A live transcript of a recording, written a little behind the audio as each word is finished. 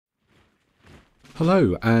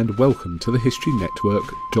Hello and welcome to the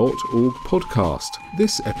HistoryNetwork.org podcast.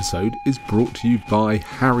 This episode is brought to you by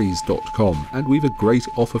Harrys.com and we've a great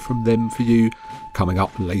offer from them for you coming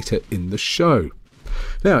up later in the show.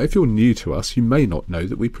 Now, if you're new to us, you may not know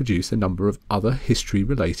that we produce a number of other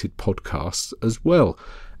history-related podcasts as well.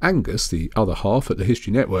 Angus, the other half at the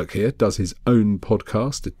History Network here, does his own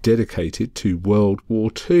podcast dedicated to World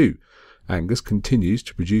War II. Angus continues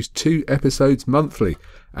to produce 2 episodes monthly,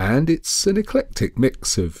 and it's an eclectic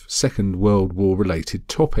mix of Second World War related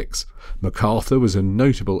topics. MacArthur was a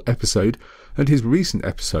notable episode, and his recent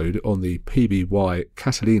episode on the PBY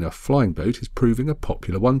Catalina flying boat is proving a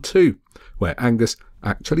popular one too, where Angus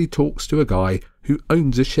actually talks to a guy who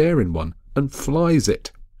owns a share in one and flies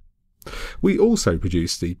it. We also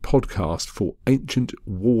produce the podcast for Ancient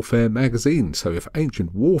Warfare magazine, so if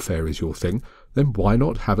ancient warfare is your thing, then why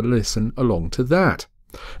not have a listen along to that?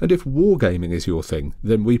 And if wargaming is your thing,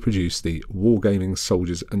 then we produce the Wargaming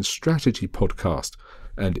Soldiers and Strategy podcast,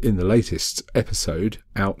 and in the latest episode,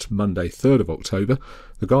 out Monday 3rd of October,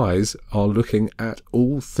 the guys are looking at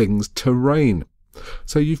all things terrain.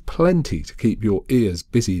 So you've plenty to keep your ears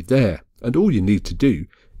busy there, and all you need to do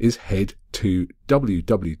is head to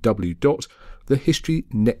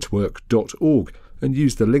www.thehistorynetwork.org and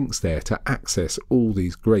use the links there to access all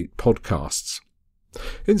these great podcasts.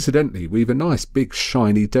 Incidentally, we've a nice big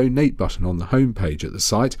shiny donate button on the homepage at the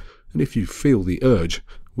site, and if you feel the urge,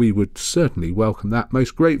 we would certainly welcome that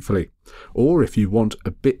most gratefully. Or if you want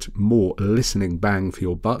a bit more listening bang for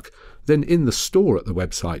your buck, then in the store at the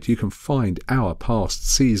website you can find our past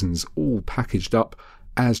seasons all packaged up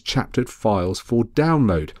as chaptered files for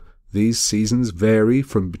download. These seasons vary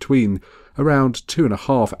from between around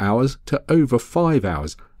 2.5 hours to over 5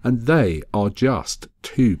 hours, and they are just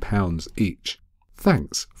 £2 each.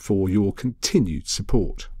 Thanks for your continued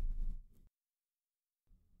support.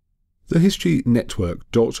 The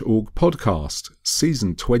HistoryNetwork.org podcast,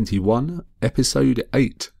 Season 21, Episode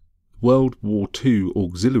 8, World War II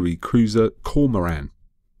Auxiliary Cruiser Kormoran.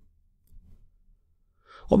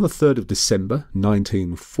 On the 3rd of December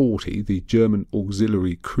 1940, the German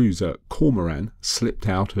auxiliary cruiser Kormoran slipped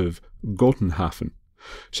out of Gotenhafen.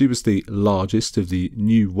 She was the largest of the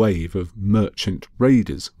new wave of merchant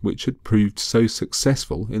raiders which had proved so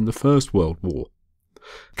successful in the First World War.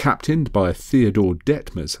 Captained by Theodor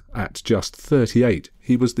Detmers at just 38,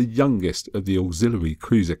 he was the youngest of the auxiliary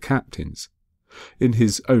cruiser captains. In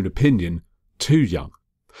his own opinion, too young.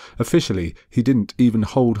 Officially, he didn't even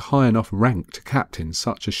hold high enough rank to captain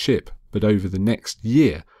such a ship, but over the next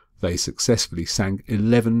year they successfully sank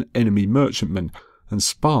 11 enemy merchantmen and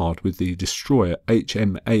sparred with the destroyer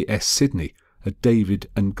HMAS Sydney, a David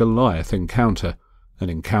and Goliath encounter, an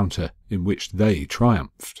encounter in which they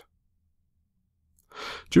triumphed.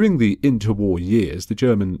 During the interwar years, the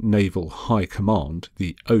German Naval High Command,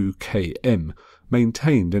 the OKM,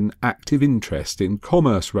 maintained an active interest in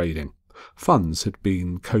commerce raiding. Funds had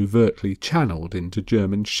been covertly channeled into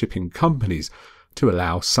German shipping companies to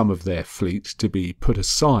allow some of their fleet to be put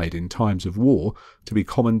aside in times of war to be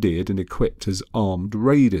commandeered and equipped as armed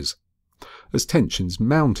raiders. As tensions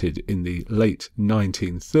mounted in the late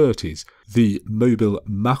 1930s, the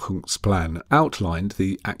Mobilmachungsplan outlined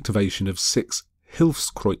the activation of 6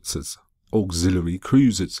 Hilfskreuzers, auxiliary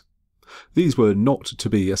cruisers. These were not to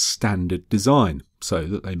be a standard design, so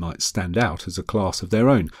that they might stand out as a class of their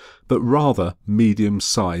own, but rather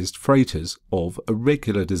medium-sized freighters of a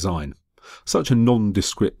regular design. Such a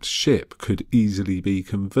nondescript ship could easily be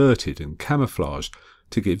converted and camouflaged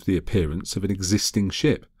to give the appearance of an existing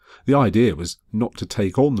ship. The idea was not to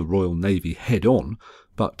take on the Royal Navy head-on,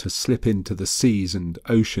 but to slip into the seas and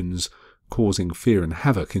oceans, causing fear and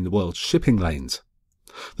havoc in the world's shipping lanes.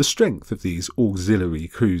 The strength of these auxiliary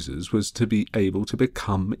cruisers was to be able to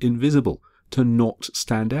become invisible, to not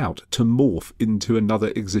stand out, to morph into another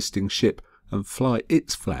existing ship and fly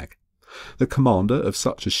its flag. The commander of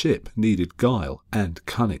such a ship needed guile and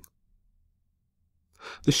cunning.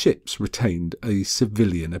 The ships retained a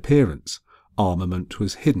civilian appearance. Armament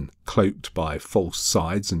was hidden, cloaked by false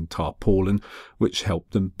sides and tarpaulin, which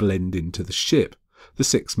helped them blend into the ship. The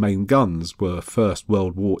 6 main guns were First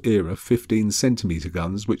World War era 15cm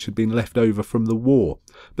guns which had been left over from the war,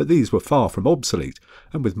 but these were far from obsolete,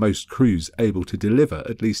 and with most crews able to deliver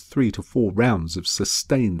at least 3 to 4 rounds of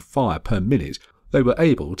sustained fire per minute, they were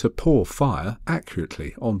able to pour fire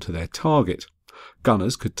accurately onto their target.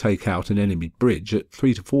 Gunners could take out an enemy bridge at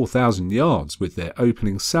 3,000 to 4,000 yards with their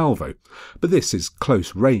opening salvo, but this is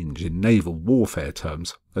close range in naval warfare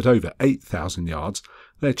terms. At over 8,000 yards,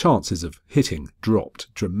 their chances of hitting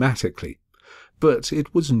dropped dramatically. but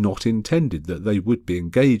it was not intended that they would be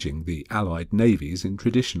engaging the Allied navies in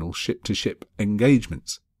traditional ship-to-ship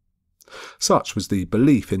engagements. Such was the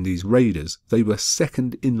belief in these raiders, they were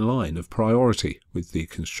second in line of priority, with the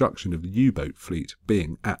construction of the U-boat fleet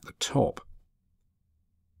being at the top.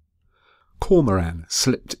 Kormoran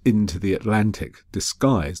slipped into the Atlantic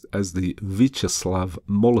disguised as the Vyacheslav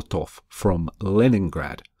Molotov from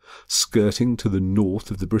Leningrad. Skirting to the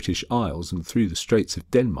north of the British Isles and through the Straits of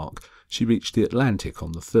Denmark, she reached the Atlantic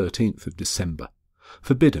on the 13th of December.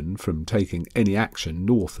 Forbidden from taking any action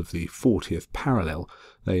north of the 40th parallel,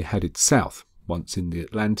 they headed south. Once in the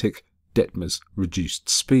Atlantic, Detmers reduced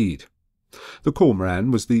speed. The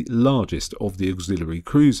Kormoran was the largest of the auxiliary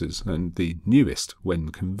cruisers and the newest when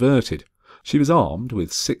converted. She was armed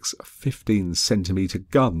with 6 15-centimetre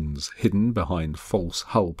guns hidden behind false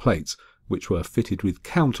hull plates, which were fitted with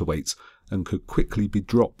counterweights and could quickly be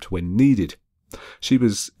dropped when needed. She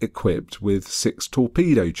was equipped with 6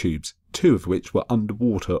 torpedo tubes, 2 of which were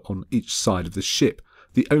underwater on each side of the ship.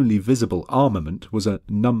 The only visible armament was a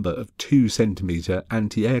number of 2-centimetre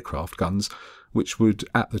anti-aircraft guns, which would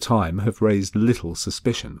at the time have raised little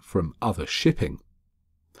suspicion from other shipping.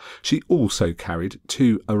 She also carried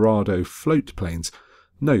 2 Arado float planes.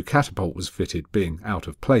 No catapult was fitted, being out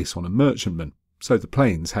of place on a merchantman, so the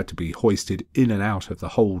planes had to be hoisted in and out of the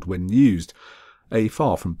hold when used, a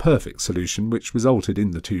far from perfect solution which resulted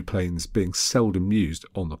in the 2 planes being seldom used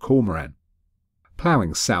on the Kormoran.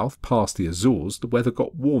 Ploughing south past the Azores, the weather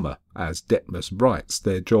got warmer, as Detmers writes.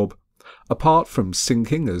 Their job, apart from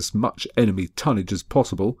sinking as much enemy tonnage as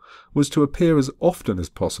possible, was to appear as often as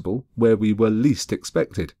possible where we were least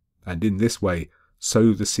expected, and in this way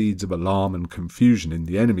sow the seeds of alarm and confusion in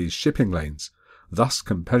the enemy's shipping lanes, thus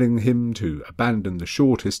compelling him to abandon the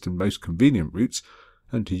shortest and most convenient routes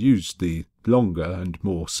and to use the longer and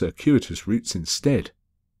more circuitous routes instead.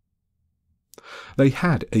 They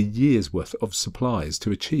had a year's worth of supplies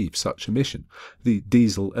to achieve such a mission. The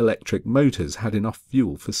diesel-electric motors had enough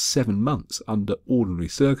fuel for 7 months under ordinary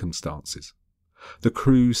circumstances. The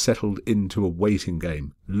crew settled into a waiting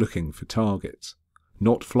game, looking for targets,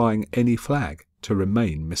 not flying any flag to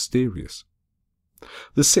remain mysterious.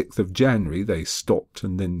 The 6th of January they stopped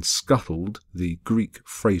and then scuttled the Greek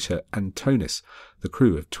freighter Antonis. The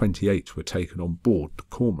crew of 28 were taken on board the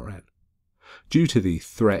Kormoran. Due to the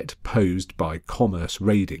threat posed by commerce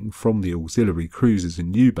raiding from the auxiliary cruisers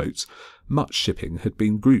and U-boats, much shipping had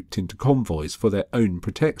been grouped into convoys for their own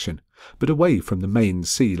protection, but away from the main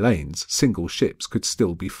sea lanes single ships could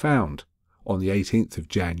still be found. On the 18th of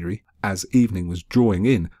January, as evening was drawing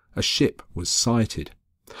in, a ship was sighted.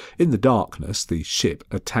 In the darkness, the ship,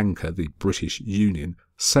 a tanker, the British Union,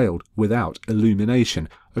 sailed without illumination,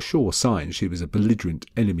 a sure sign she was a belligerent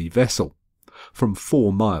enemy vessel. From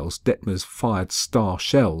 4 miles, Detmers fired star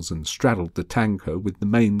shells and straddled the tanker with the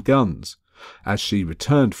main guns. As she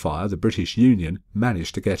returned fire, the British Union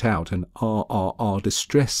managed to get out an RRR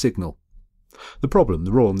distress signal. The problem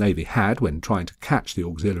the Royal Navy had when trying to catch the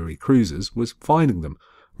auxiliary cruisers was finding them.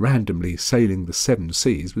 Randomly sailing the 7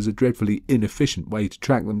 seas was a dreadfully inefficient way to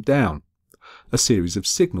track them down. A series of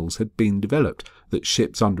signals had been developed that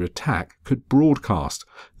ships under attack could broadcast.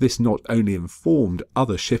 This not only informed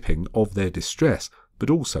other shipping of their distress, but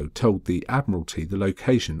also told the Admiralty the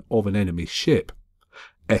location of an enemy ship.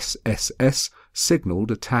 SSS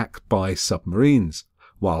signalled attack by submarines,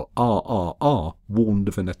 while RRR warned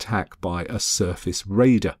of an attack by a surface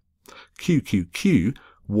raider. QQQ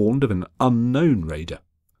warned of an unknown raider.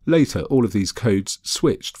 Later, all of these codes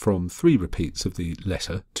switched from 3 repeats of the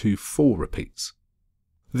letter to 4 repeats.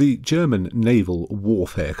 The German Naval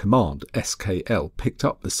Warfare Command, SKL, picked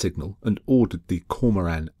up the signal and ordered the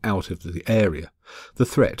Kormoran out of the area, the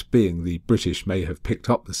threat being the British may have picked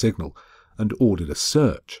up the signal and ordered a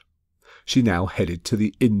search. She now headed to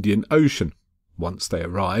the Indian Ocean. Once they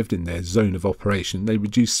arrived in their zone of operation, they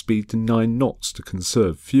reduced speed to 9 knots to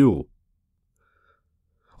conserve fuel.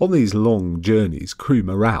 On these long journeys, crew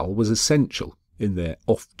morale was essential. In their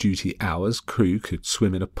off-duty hours, crew could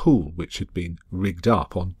swim in a pool which had been rigged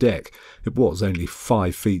up on deck. It was only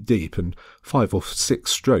 5 feet deep, and 5 or 6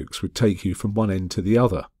 strokes would take you from one end to the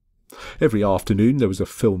other. Every afternoon there was a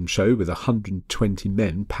film show with 120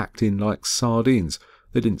 men packed in like sardines.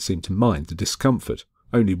 They didn't seem to mind the discomfort.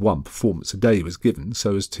 Only 1 performance a day was given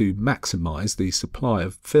so as to maximise the supply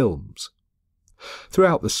of films.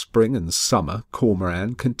 Throughout the spring and summer,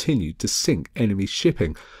 Kormoran continued to sink enemy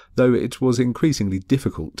shipping, though it was increasingly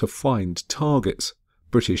difficult to find targets.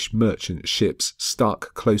 British merchant ships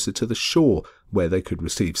stuck closer to the shore, where they could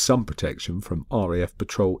receive some protection from RAF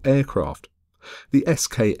patrol aircraft. The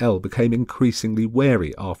SKL became increasingly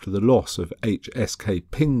wary after the loss of HSK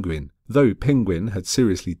Penguin, Though Penguin had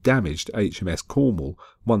seriously damaged HMS Cornwall,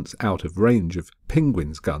 once out of range of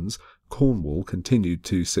Penguin's guns, Cornwall continued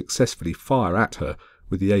to successfully fire at her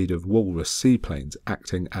with the aid of Walrus seaplanes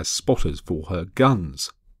acting as spotters for her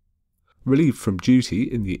guns. Relieved from duty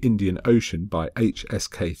in the Indian Ocean by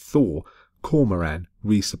HSK Thor, Kormoran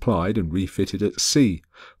resupplied and refitted at sea.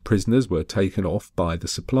 Prisoners were taken off by the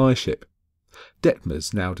supply ship.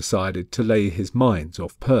 Detmers now decided to lay his mines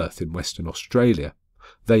off Perth in Western Australia.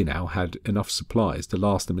 They now had enough supplies to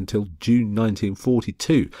last them until June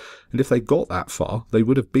 1942, and if they got that far, they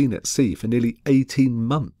would have been at sea for nearly 18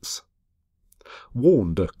 months.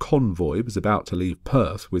 Warned a convoy was about to leave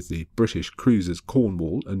Perth with the British cruisers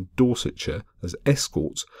Cornwall and Dorsetshire as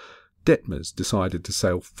escorts, Detmers decided to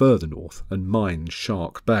sail further north and mine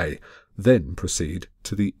Shark Bay, then proceed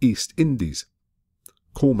to the East Indies.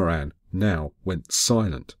 Kormoran now went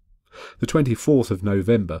silent. The 24th of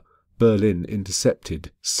November, Berlin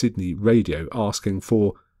intercepted Sydney radio asking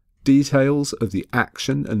for details of the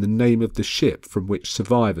action and the name of the ship from which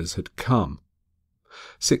survivors had come.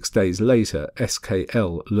 6 days later,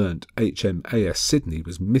 SKL learnt HMAS Sydney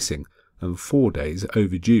was missing and 4 days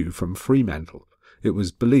overdue from Fremantle. It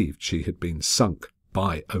was believed she had been sunk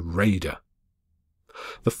by a raider.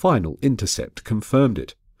 The final intercept confirmed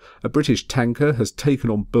it. A British tanker has taken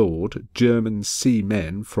on board German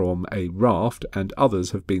seamen from a raft, and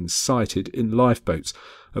others have been sighted in lifeboats,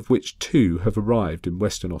 of which 2 have arrived in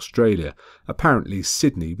Western Australia. Apparently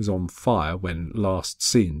Sydney was on fire when last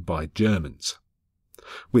seen by Germans.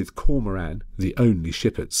 With Kormoran the only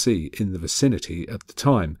ship at sea in the vicinity at the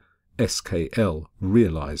time, SKL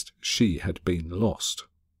realised she had been lost.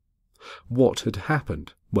 What had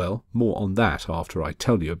happened? Well, more on that after I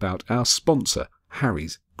tell you about our sponsor,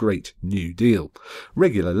 Harry's Great New Deal.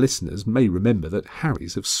 Regular listeners may remember that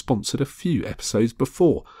Harry's have sponsored a few episodes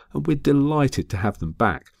before, and we're delighted to have them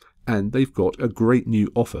back. And they've got a great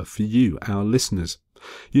new offer for you, our listeners.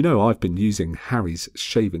 You know I've been using Harry's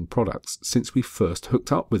shaving products since we first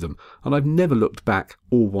hooked up with them, and I've never looked back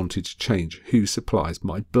or wanted to change who supplies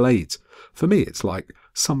my blades. For me it's like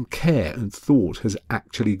some care and thought has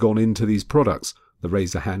actually gone into these products. The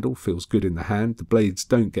razor handle feels good in the hand, the blades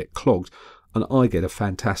don't get clogged, and I get a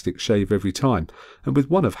fantastic shave every time. And with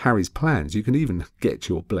one of Harry's plans you can even get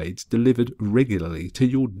your blades delivered regularly to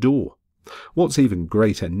your door. What's even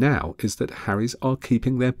greater now is that Harry's are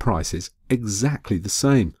keeping their prices exactly the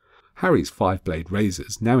same. Harry's 5-blade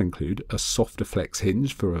razors now include a softer flex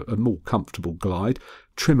hinge for a more comfortable glide,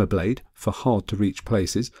 trimmer blade for hard-to-reach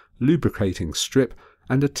places, lubricating strip,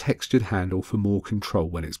 and a textured handle for more control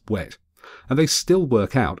when it's wet. And they still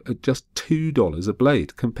work out at just $2 a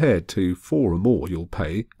blade compared to 4 or more you'll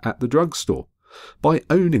pay at the drugstore. By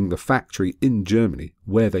owning the factory in Germany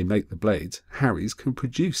where they make the blades, Harry's can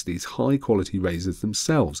produce these high-quality razors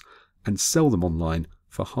themselves and sell them online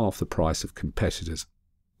for half the price of competitors.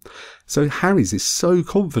 So Harry's is so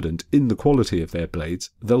confident in the quality of their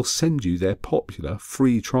blades, they'll send you their popular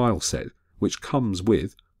free trial set, which comes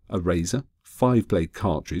with a razor, 5-blade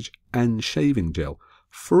cartridge and shaving gel,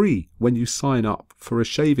 free when you sign up for a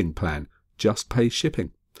shaving plan. Just pay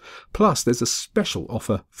shipping. Plus, there's a special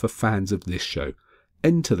offer for fans of this show.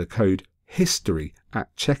 Enter the code HISTORY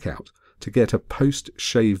at checkout to get a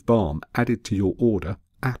post-shave balm added to your order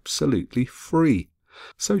absolutely free.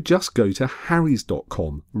 So just go to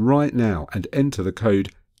harrys.com right now and enter the code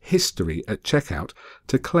HISTORY at checkout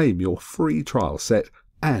to claim your free trial set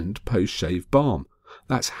and post-shave balm.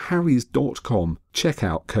 That's harrys.com,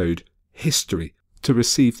 checkout code HISTORY to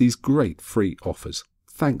receive these great free offers.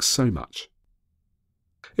 Thanks so much.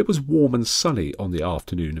 It was warm and sunny on the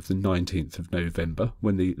afternoon of the 19th of November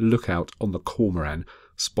when the lookout on the Kormoran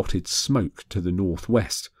spotted smoke to the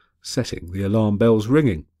northwest, setting the alarm bells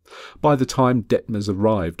ringing. By the time Detmers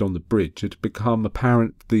arrived on the bridge, it had become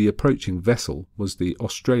apparent the approaching vessel was the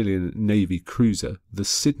Australian Navy cruiser, the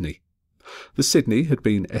Sydney. The Sydney had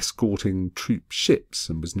been escorting troop ships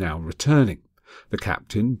and was now returning. The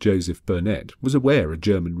captain, Joseph Burnett, was aware a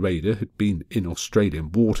German raider had been in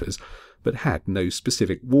Australian waters, but had no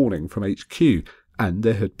specific warning from HQ, and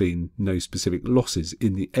there had been no specific losses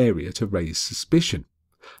in the area to raise suspicion.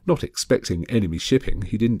 Not expecting enemy shipping,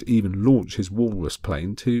 he didn't even launch his Walrus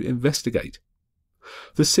plane to investigate.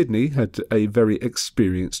 The Sydney had a very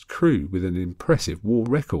experienced crew with an impressive war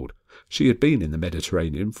record. She had been in the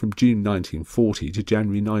Mediterranean from June 1940 to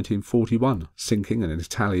January 1941, sinking an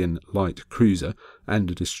Italian light cruiser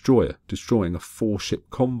and a destroyer, destroying a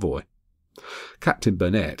 4-ship convoy. Captain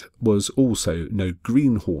Burnett was also no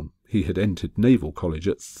greenhorn. He had entered naval college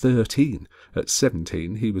at 13. At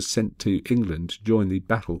 17 he was sent to England to join the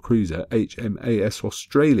battle cruiser HMAS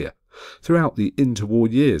Australia. Throughout the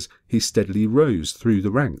interwar years, he steadily rose through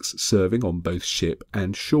the ranks, serving on both ship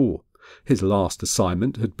and shore. His last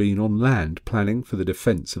assignment had been on land, planning for the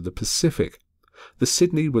defence of the Pacific. The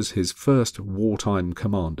Sydney was his first wartime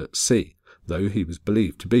command at sea, though he was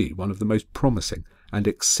believed to be one of the most promising and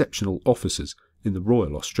exceptional officers in the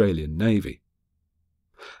Royal Australian Navy.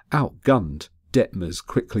 Outgunned, Detmers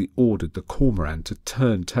quickly ordered the Kormoran to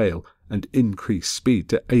turn tail and increase speed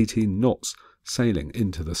to 18 knots, sailing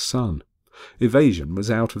into the sun. Evasion was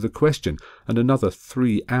out of the question, and another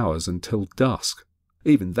 3 hours until dusk.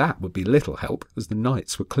 Even that would be little help, as the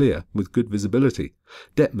nights were clear, with good visibility.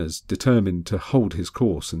 Detmers determined to hold his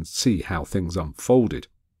course and see how things unfolded.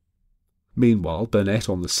 Meanwhile, Burnett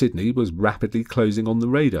on the Sydney was rapidly closing on the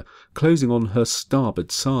raider, closing on her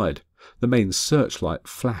starboard side. The main searchlight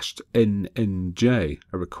flashed NNJ,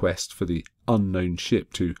 a request for the unknown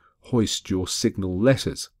ship to hoist your signal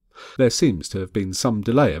letters. There seems to have been some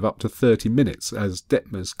delay of up to 30 minutes, as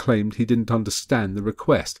Detmers claimed he didn't understand the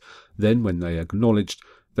request. Then, when they acknowledged,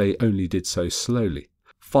 they only did so slowly.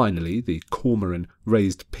 Finally, the Kormoran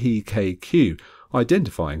raised PKQ,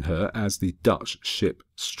 identifying her as the Dutch ship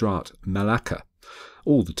Straat Malacca.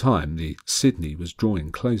 All the time, the Sydney was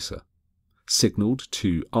drawing closer. Signalled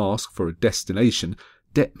to ask for a destination,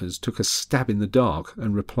 Detmers took a stab in the dark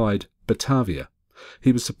and replied Batavia.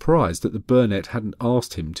 He was surprised that the Burnett hadn't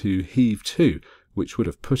asked him to heave to, which would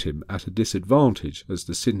have put him at a disadvantage as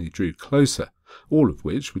the Sydney drew closer, all of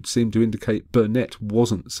which would seem to indicate Burnett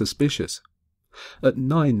wasn't suspicious. At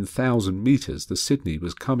 9,000 metres, the Sydney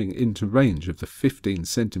was coming into range of the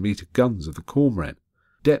 15-centimetre guns of the Kormoran.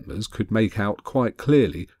 Detmers could make out quite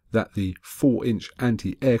clearly that the 4-inch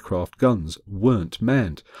anti-aircraft guns weren't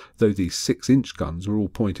manned, though the 6-inch guns were all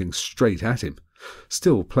pointing straight at him.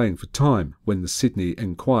 Still playing for time, when the Sydney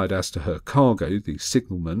inquired as to her cargo, the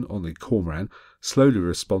signalman on the Kormoran slowly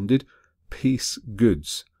responded, "Peace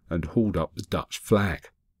goods," and hauled up the Dutch flag.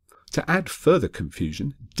 To add further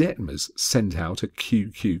confusion, Detmers sent out a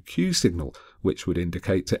QQQ signal, which would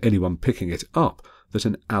indicate to anyone picking it up that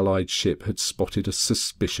an Allied ship had spotted a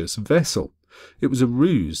suspicious vessel. It was a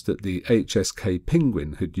ruse that the HSK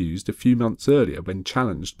Penguin had used a few months earlier when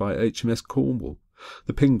challenged by HMS Cornwall.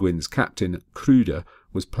 The Penguin's captain, Kruder,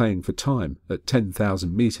 was playing for time. At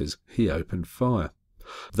 10,000 metres, he opened fire.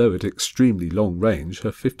 Though at extremely long range,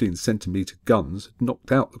 her 15-centimetre guns had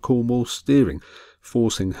knocked out the Cornwall's steering,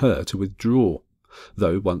 forcing her to withdraw.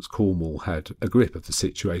 Though once Cornwall had a grip of the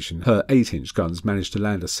situation, her 8-inch guns managed to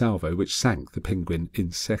land a salvo which sank the Penguin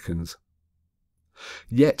in seconds.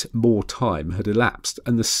 Yet more time had elapsed,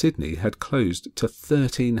 and the Sydney had closed to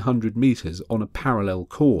 1,300 metres on a parallel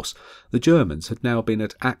course. The Germans had now been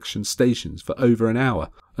at action stations for over an hour.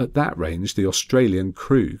 At that range, the Australian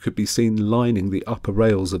crew could be seen lining the upper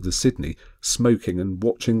rails of the Sydney, smoking and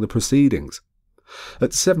watching the proceedings.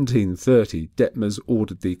 At 17:30, Detmers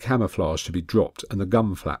ordered the camouflage to be dropped and the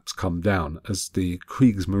gun flaps come down as the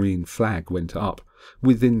Kriegsmarine flag went up.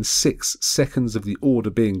 Within 6 seconds of the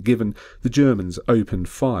order being given, the Germans opened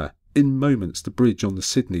fire. In moments, the bridge on the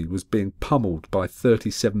Sydney was being pummeled by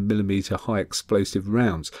 37mm high-explosive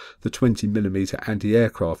rounds. The 20mm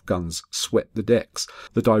anti-aircraft guns swept the decks.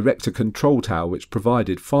 The director control tower, which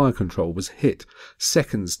provided fire control, was hit.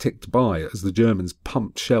 Seconds ticked by as the Germans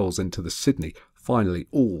pumped shells into the Sydney. Finally,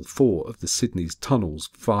 all 4 of the Sydney's tunnels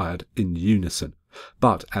fired in unison.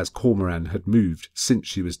 But as Kormoran had moved since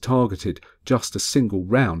she was targeted, just a single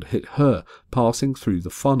round hit her, passing through the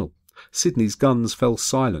funnel. Sydney's guns fell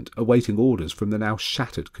silent, awaiting orders from the now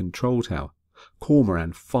shattered control tower.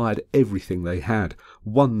 Kormoran fired everything they had.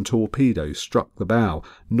 1 torpedo struck the bow,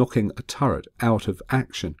 knocking a turret out of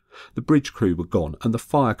action. The bridge crew were gone, and the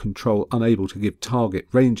fire control unable to give target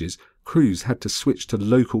ranges, crews had to switch to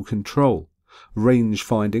local control. Range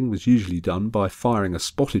finding was usually done by firing a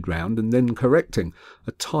spotted round and then correcting,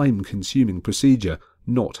 a time-consuming procedure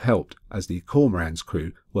not helped as the Kormoran's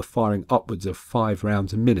crew were firing upwards of 5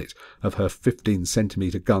 rounds a minute of her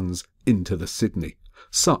 15-centimetre guns into the Sydney.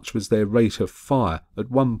 Such was their rate of fire,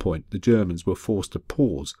 at one point the Germans were forced to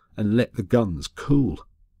pause and let the guns cool.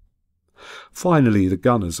 Finally, the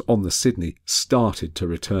gunners on the Sydney started to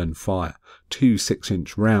return fire. 2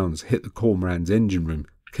 6-inch rounds hit the Kormoran's engine room,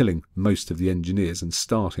 killing most of the engineers and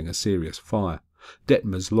starting a serious fire.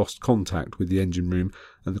 Detmers lost contact with the engine room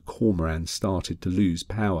and the Kormoran started to lose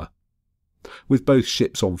power. With both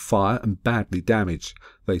ships on fire and badly damaged,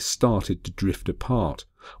 they started to drift apart.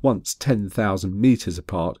 Once 10,000 metres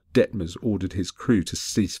apart, Detmers ordered his crew to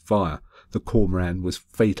cease fire. The Kormoran was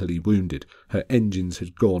fatally wounded, her engines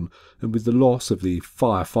had gone, and with the loss of the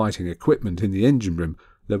firefighting equipment in the engine room,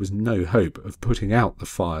 there was no hope of putting out the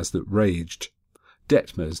fires that raged.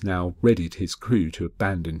 Detmers now readied his crew to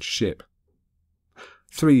abandon ship.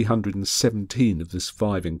 317 of the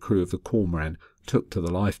surviving crew of the Kormoran took to the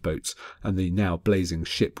lifeboats, and the now blazing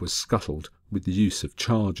ship was scuttled with the use of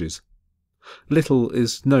charges. Little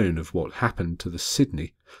is known of what happened to the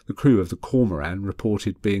Sydney. The crew of the Kormoran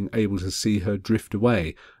reported being able to see her drift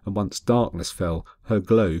away, and once darkness fell, her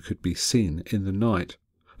glow could be seen in the night.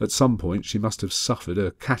 At some point she must have suffered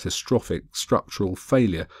a catastrophic structural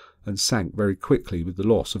failure and sank very quickly with the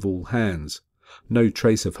loss of all hands. No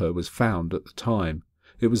trace of her was found at the time.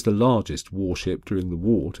 It was the largest warship during the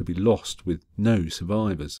war to be lost with no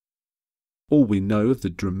survivors. All we know of the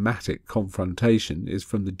dramatic confrontation is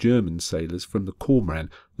from the German sailors from the Kormoran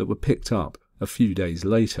that were picked up a few days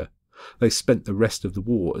later. They spent the rest of the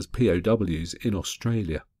war as POWs in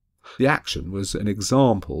Australia. The action was an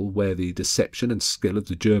example where the deception and skill of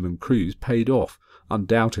the German crews paid off.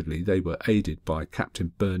 Undoubtedly they were aided by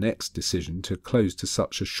Captain Burnett's decision to close to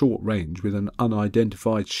such a short range with an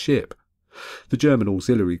unidentified ship. The German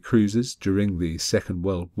auxiliary cruisers during the Second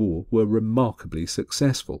World War were remarkably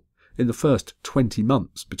successful. In the first 20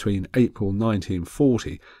 months between April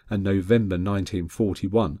 1940 and November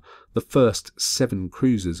 1941, the first 7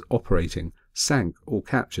 cruisers operating sank or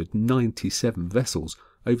captured 97 vessels,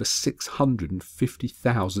 over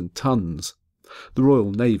 650,000 tons. The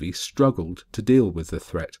Royal Navy struggled to deal with the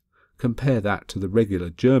threat. Compare that to the regular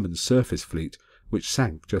German surface fleet, which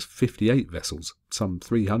sank just 58 vessels, some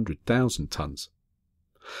 300,000 tons.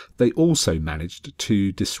 They also managed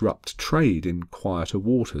to disrupt trade in quieter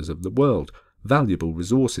waters of the world. Valuable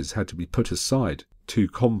resources had to be put aside to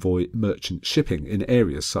convoy merchant shipping in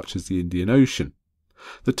areas such as the Indian Ocean.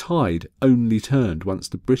 The tide only turned once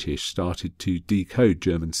the British started to decode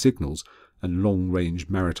German signals and long-range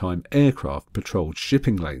maritime aircraft patrolled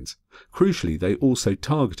shipping lanes. Crucially, they also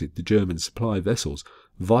targeted the German supply vessels,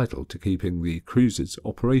 vital to keeping the cruisers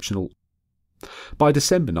operational. By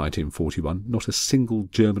December 1941, not a single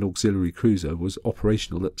German auxiliary cruiser was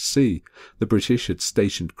operational at sea. The British had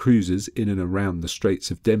stationed cruisers in and around the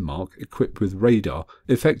Straits of Denmark equipped with radar,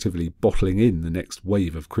 effectively bottling in the next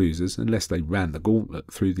wave of cruisers unless they ran the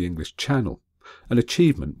gauntlet through the English Channel, an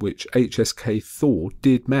achievement which HSK Thor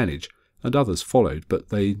did manage, and others followed, but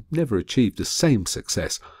they never achieved the same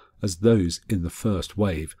success as those in the first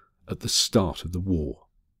wave at the start of the war.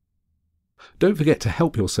 Don't forget to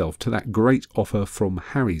help yourself to that great offer from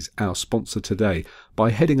Harry's, our sponsor today, by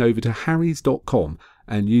heading over to harrys.com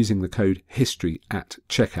and using the code HISTORY at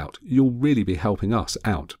checkout. You'll really be helping us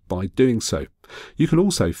out by doing so. You can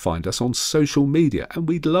also find us on social media, and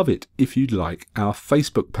we'd love it if you'd like our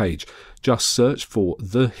Facebook page. Just search for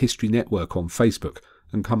The History Network on Facebook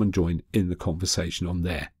and come and join in the conversation on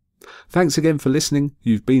there. Thanks again for listening.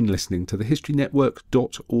 You've been listening to the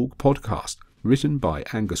historynetwork.org podcast, written by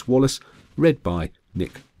Angus Wallace, read by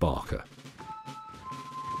Nick Barker.